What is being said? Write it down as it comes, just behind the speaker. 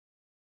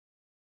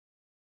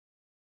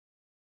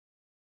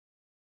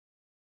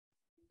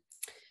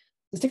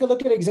Let's take a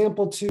look at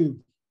example 2.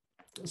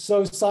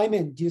 So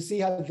Simon, do you see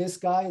how this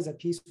guy is a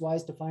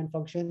piecewise defined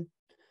function?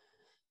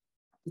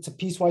 It's a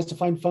piecewise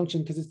defined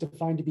function because it's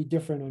defined to be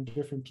different on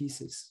different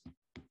pieces.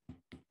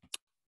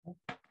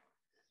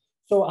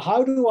 So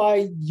how do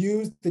I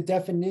use the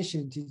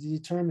definition to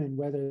determine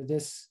whether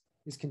this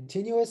is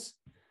continuous?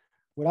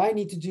 What I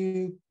need to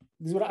do,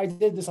 this is what I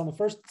did this on the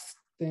first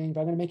thing,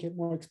 but I'm going to make it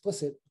more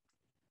explicit.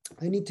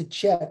 I need to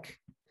check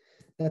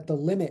that the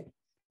limit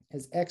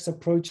as x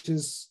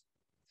approaches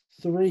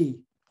 3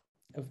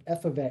 of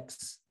f of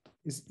x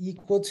is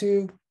equal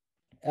to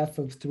f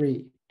of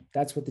 3.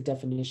 That's what the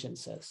definition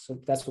says. So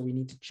that's what we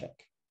need to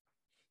check.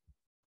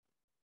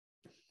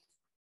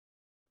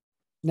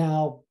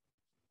 Now,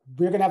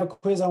 we're going to have a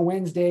quiz on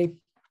Wednesday,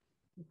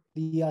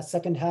 the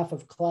second half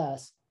of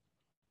class.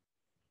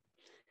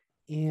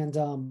 And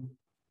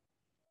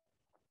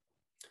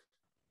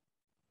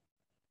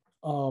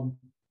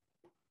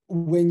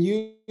when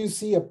you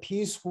see a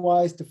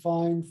piecewise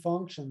defined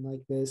function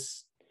like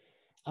this,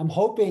 I'm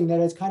hoping that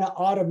it's kind of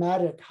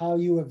automatic how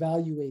you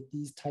evaluate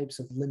these types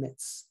of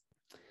limits.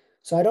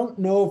 So I don't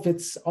know if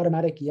it's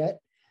automatic yet,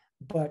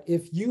 but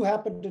if you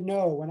happen to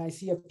know when I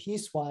see a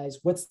piecewise,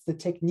 what's the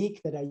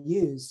technique that I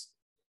use,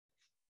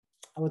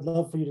 I would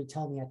love for you to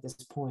tell me at this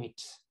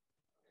point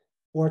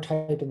or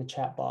type in the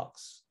chat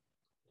box.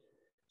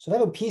 So I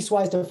have a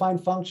piecewise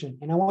defined function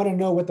and I want to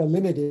know what the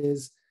limit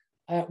is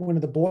at one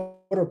of the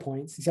border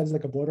points. He sounds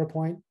like a border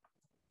point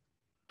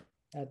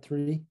at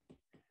 3.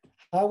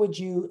 How would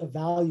you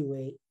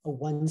evaluate a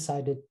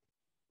one-sided,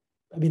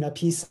 a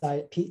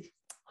piece-side,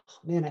 oh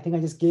man, I think I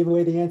just gave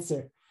away the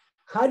answer.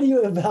 How do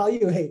you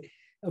evaluate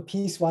a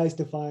piecewise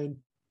defined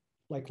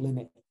like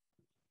limit?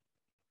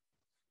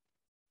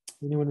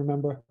 Anyone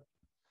remember?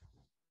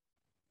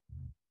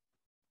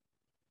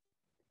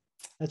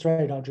 That's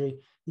right, Audrey.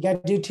 You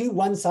got to do 2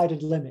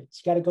 one-sided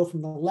limits. You got to go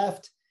from the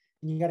left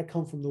and you got to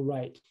come from the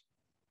right.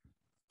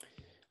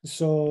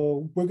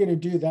 So we're going to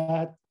do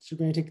that. So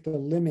we're going to take the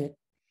limit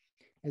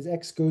as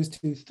x goes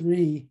to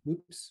 3,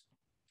 whoops,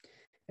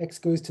 x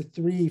goes to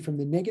 3 from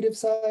the negative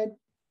side.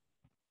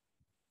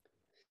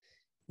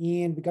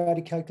 And we got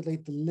to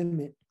calculate the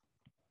limit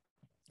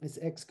as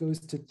x goes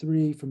to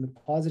 3 from the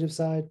positive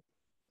side.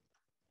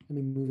 Let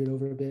me move it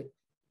over a bit.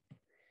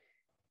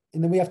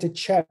 And then we have to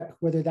check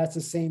whether that's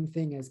the same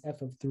thing as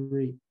f of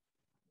 3.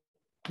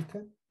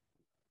 Okay.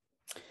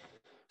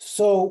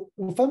 So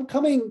if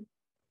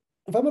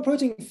I'm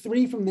approaching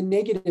 3 from the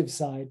negative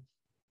side,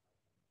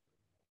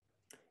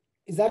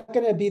 is that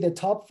going to be the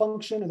top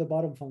function or the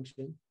bottom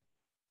function?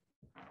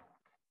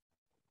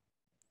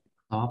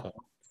 Top.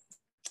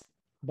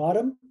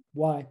 Bottom?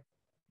 Why?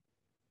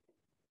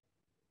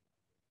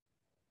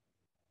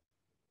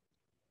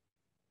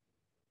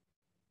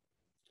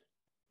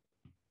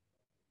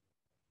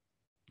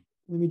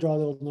 Let me draw a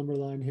little number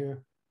line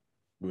here.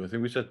 I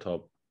think we said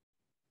top.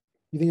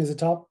 You think it's a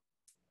top?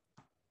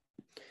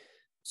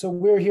 So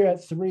we're here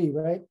at 3,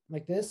 right?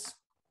 Like this.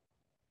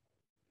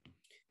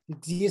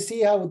 Do you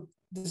see how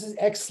this is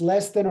x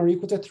less than or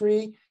equal to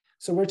 3?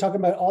 So we're talking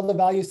about all the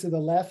values to the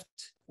left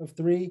of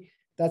 3.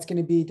 That's going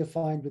to be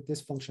defined with this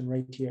function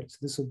right here. So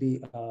this will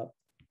be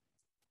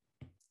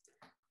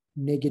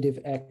negative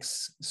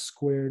x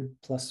squared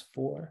plus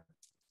 4.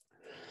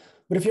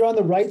 But if you're on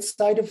the right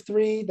side of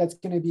 3, that's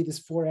going to be this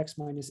 4x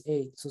minus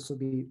 8. So this will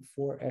be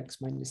 4x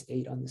minus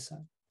 8 on this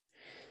side.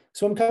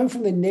 So I'm coming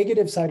from the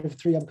negative side of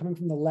 3. I'm coming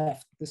from the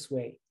left this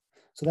way.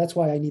 So that's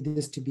why I need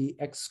this to be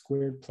x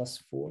squared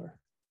plus 4.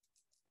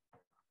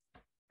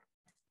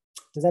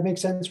 Does that make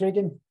sense,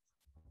 Reagan?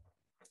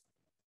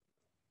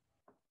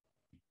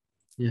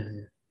 Yeah.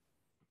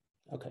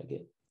 Okay,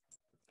 good.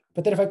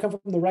 But then if I come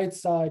from the right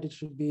side, it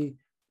should be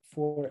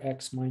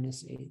 4x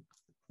minus 8.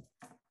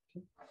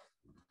 Okay.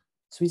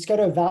 So we just got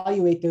to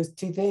evaluate those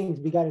 2 things.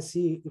 We got to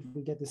see if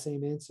we get the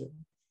same answer.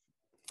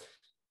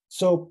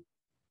 So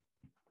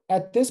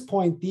at this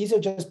point, these are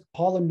just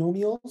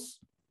polynomials,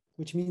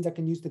 which means I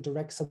can use the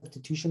direct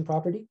substitution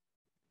property.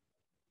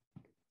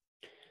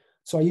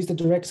 So I use the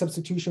direct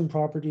substitution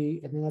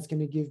property, and then that's going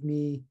to give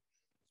me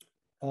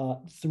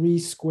 3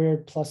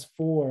 squared plus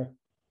 4.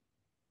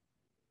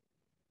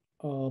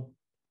 And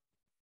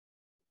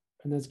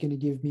that's going to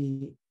give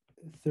me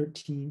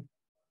 13.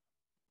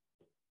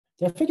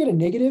 Did I forget a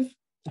negative?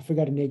 I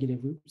forgot a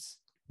negative. Oops.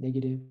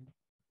 Negative.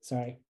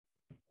 Sorry.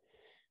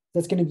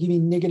 That's going to give me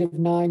negative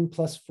 9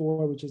 plus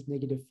 4, which is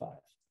negative 5.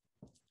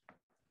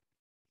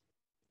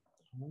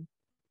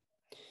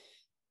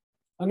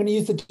 I'm going to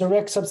use the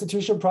direct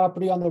substitution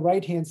property on the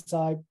right-hand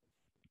side.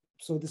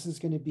 So this is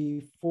going to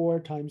be 4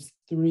 times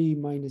 3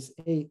 minus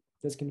 8.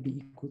 That's going to be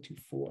equal to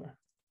 4.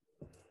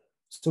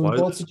 So Why in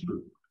both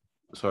situations,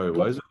 sorry,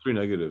 why is the 3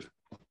 negative?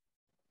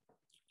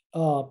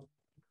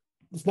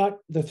 It's not,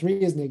 the 3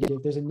 is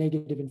negative. There's a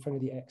negative in front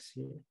of the x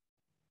here.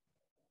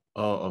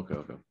 Oh,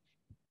 okay.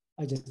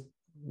 I just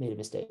made a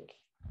mistake.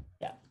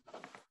 Yeah.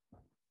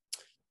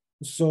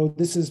 So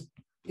this is,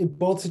 in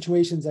both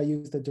situations, I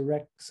use the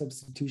direct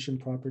substitution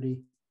property.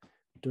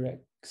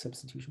 Direct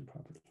substitution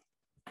property.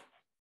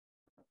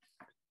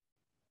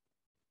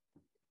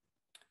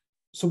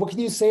 So what can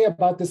you say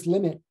about this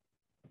limit?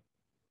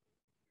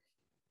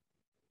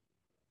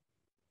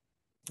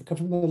 I come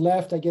from the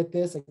left, I get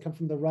this. I come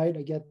from the right,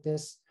 I get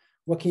this.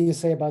 What can you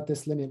say about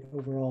this limit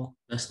overall?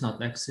 Does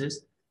not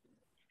exist.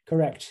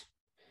 Correct.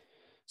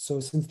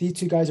 So since these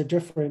two guys are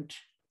different,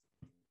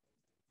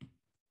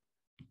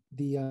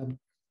 the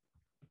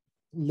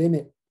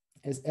limit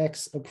as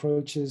x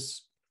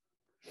approaches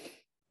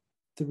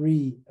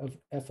 3 of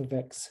f of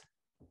x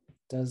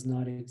does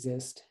not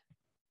exist.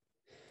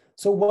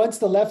 So once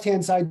the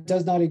left-hand side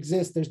does not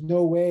exist, there's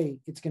no way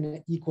it's going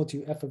to equal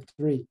to f of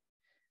 3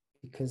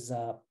 because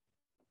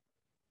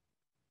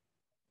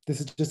this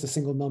is just a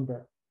single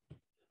number.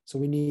 So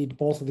we need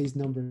both of these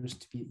numbers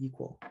to be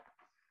equal.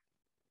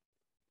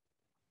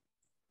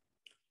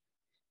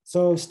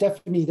 So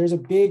Stephanie, there's a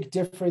big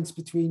difference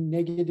between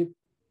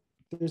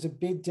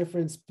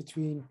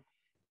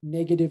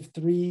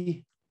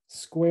 -3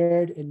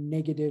 squared and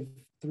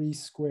 -3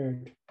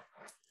 squared.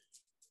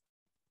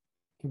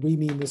 We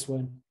mean this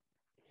one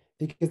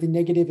because the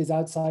negative is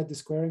outside the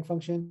squaring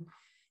function.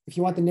 If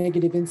you want the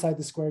negative inside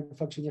the squaring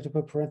function, you have to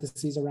put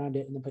parentheses around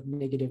it and then put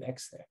negative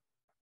x there.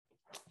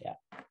 Yeah.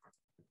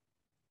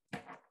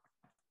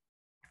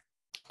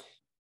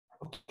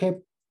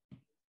 Okay.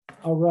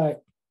 All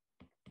right.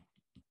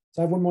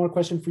 So I have one more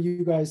question for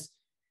you guys.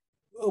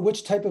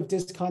 Which type of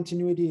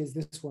discontinuity is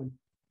this one?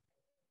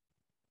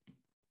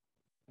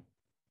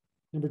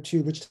 Number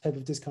 2, which type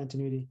of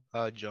discontinuity?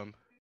 Jump.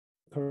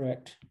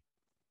 Correct.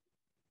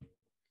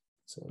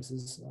 So this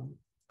is,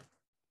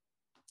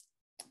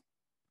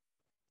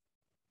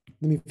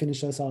 let me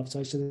finish us off. So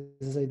I should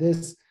say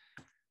this.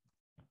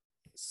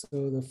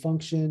 So the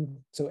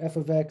function, so f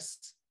of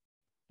x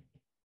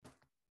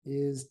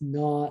is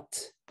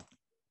not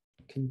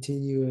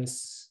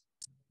continuous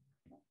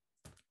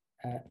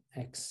at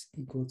x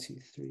equal to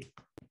 3.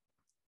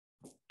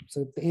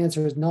 So the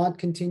answer is not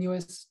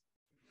continuous.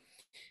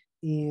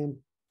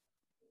 And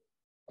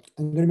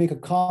I'm going to make a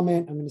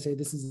comment. I'm going to say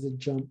this is a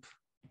jump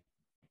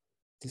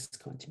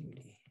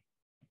discontinuity.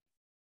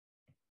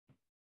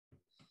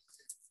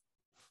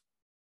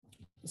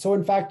 So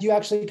in fact, you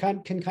actually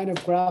can kind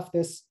of graph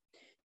this.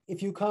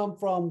 If you come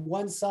from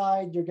one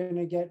side, you're going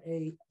to get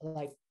a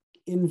like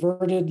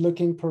inverted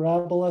looking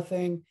parabola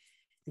thing.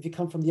 If you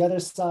come from the other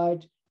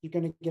side, you're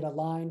going to get a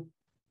line.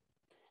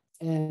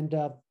 And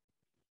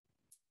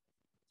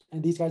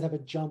these guys have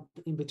a jump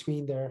in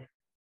between their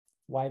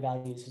y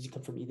values as you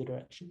come from either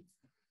direction.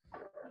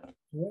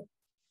 All right.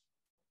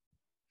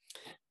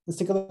 Let's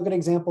take a look at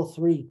example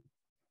 3.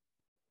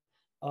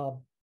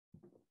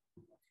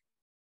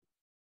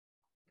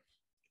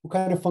 What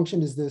kind of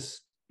function is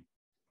this?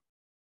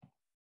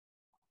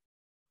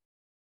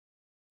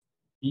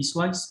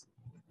 Piecewise.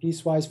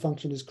 Piecewise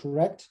function is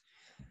correct.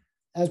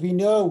 As we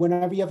know,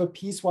 whenever you have a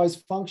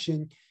piecewise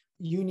function,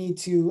 you need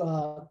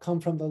to come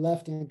from the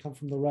left and come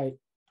from the right.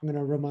 I'm going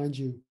to remind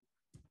you.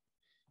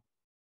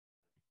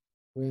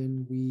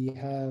 When we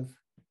have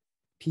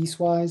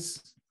piecewise,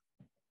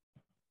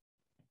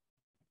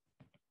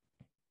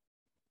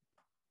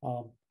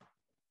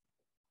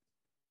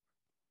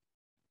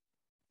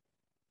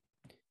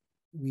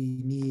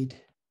 we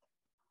need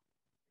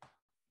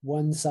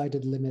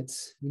one-sided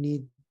limits. We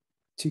need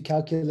to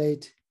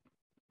calculate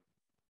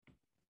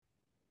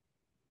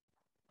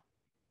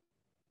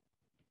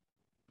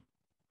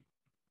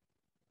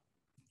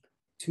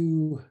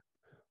two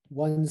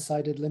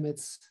one-sided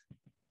limits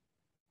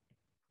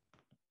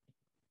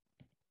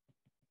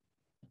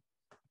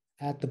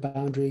at the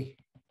boundary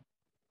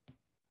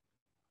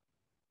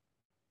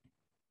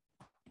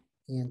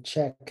and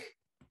check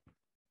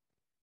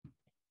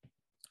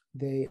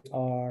they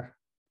are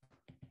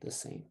the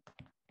same.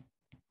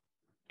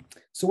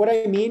 So what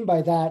I mean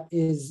by that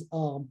is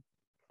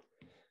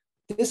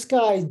this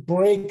guy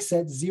breaks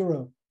at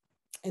 0.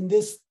 And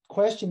this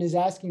question is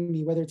asking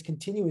me whether it's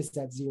continuous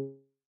at 0.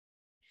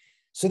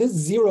 So this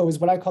 0 is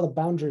what I call a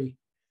boundary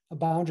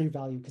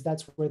value, because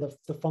that's where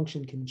the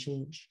function can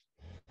change.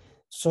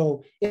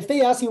 So if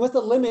they ask me what's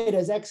the limit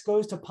as x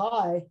goes to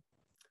pi,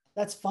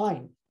 that's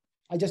fine.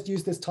 I just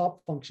use this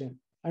top function.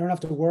 I don't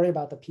have to worry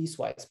about the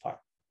piecewise part.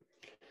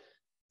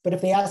 But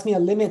if they ask me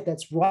a limit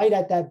that's right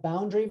at that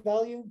boundary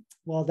value,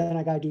 well, then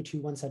I got to do two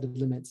one-sided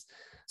limits.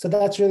 So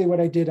that's really what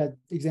I did at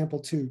example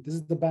 2. This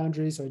is the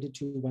boundary, so I did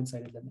two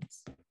one-sided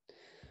limits.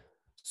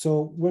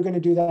 So we're going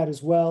to do that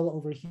as well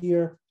over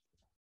here.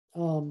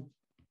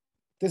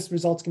 This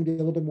result's going to be a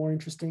little bit more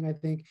interesting, I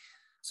think.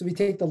 So we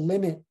take the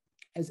limit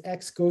as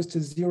x goes to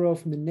 0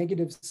 from the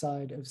negative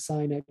side of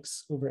sine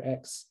x over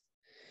x.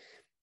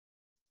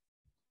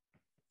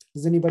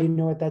 Does anybody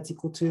know what that's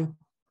equal to?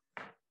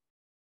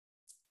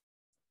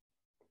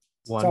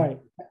 1. Sorry,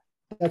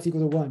 that's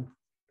equal to 1.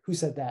 Who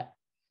said that?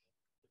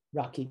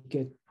 Rocky,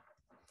 good.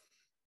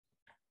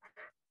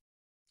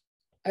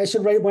 I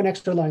should write one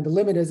extra line. The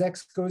limit as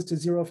x goes to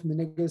 0 from the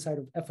negative side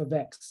of f of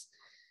x.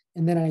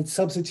 And then I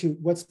substitute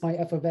what's my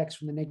f of x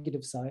from the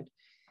negative side.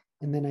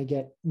 And then I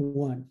get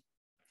 1.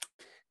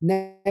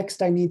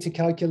 Next, I need to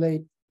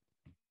calculate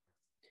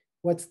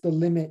what's the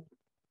limit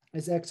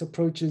as x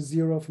approaches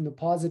 0 from the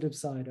positive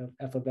side of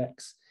f of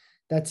x.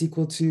 That's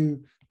equal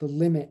to the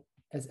limit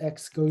as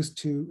x goes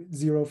to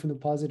 0 from the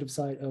positive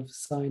side of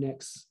sine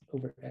x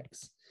over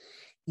x.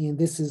 And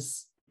this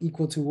is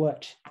equal to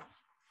what?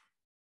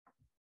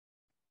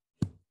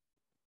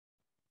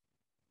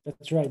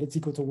 That's right, it's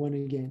equal to 1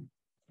 again.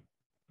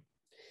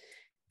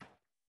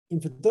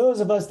 And for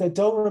those of us that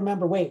don't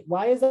remember, wait,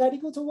 why is that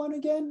equal to 1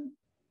 again?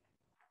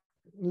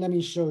 Let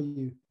me show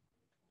you.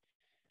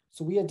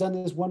 So we had done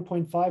this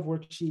 1.5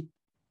 worksheet,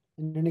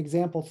 and in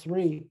example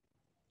 3,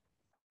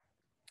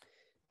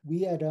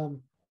 we had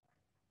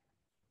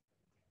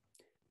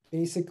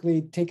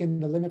basically taken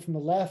the limit from the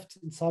left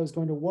and saw it was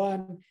going to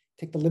 1,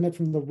 take the limit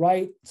from the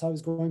right, saw it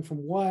was going from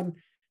 1.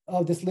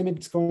 Oh, this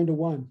limit's going to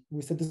 1.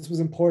 We said this was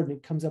important.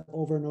 It comes up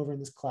over and over in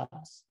this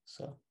class.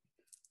 So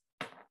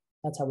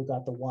that's how we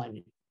got the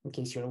 1, in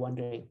case you're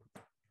wondering.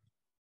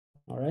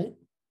 All right.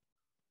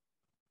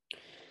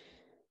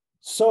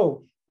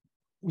 So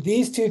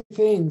these two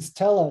things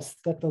tell us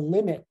that the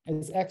limit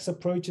as x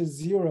approaches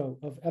 0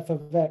 of f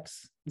of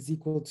x is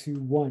equal to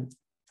 1.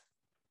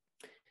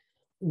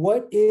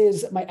 What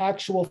is my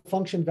actual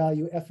function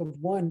value f of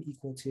 1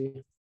 equal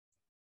to?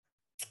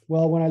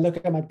 Well, when I look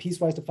at my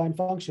piecewise defined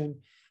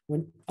function,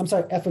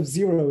 f of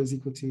 0 is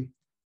equal to.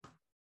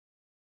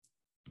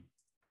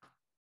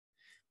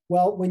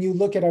 Well, when you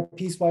look at our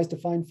piecewise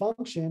defined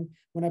function,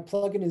 when I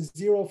plug in a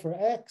 0 for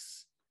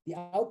x, the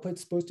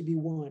output's supposed to be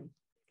 1.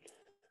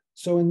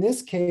 So in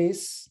this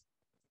case,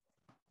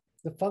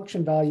 the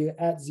function value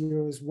at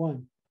 0 is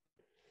 1.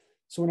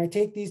 So when I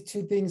take these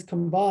two things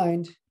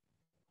combined,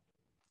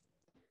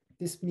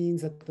 this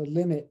means that the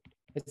limit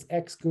as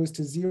x goes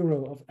to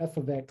 0 of f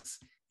of x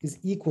is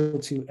equal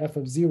to f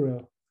of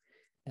 0.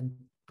 And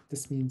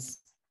this means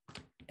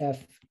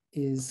f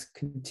is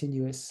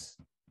continuous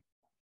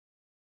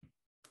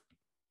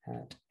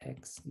at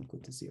x equal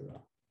to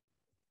 0.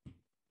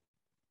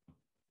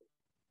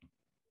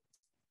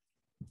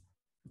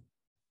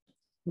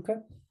 Okay.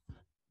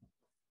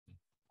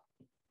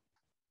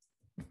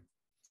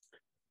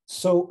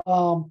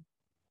 So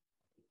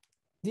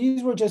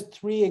these were just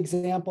 3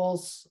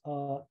 examples.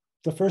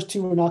 The first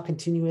 2 were not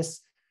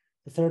continuous.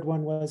 The third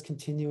one was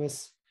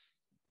continuous.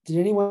 Did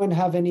anyone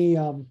have any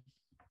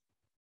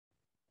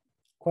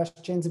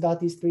questions about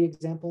these 3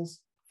 examples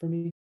for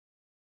me?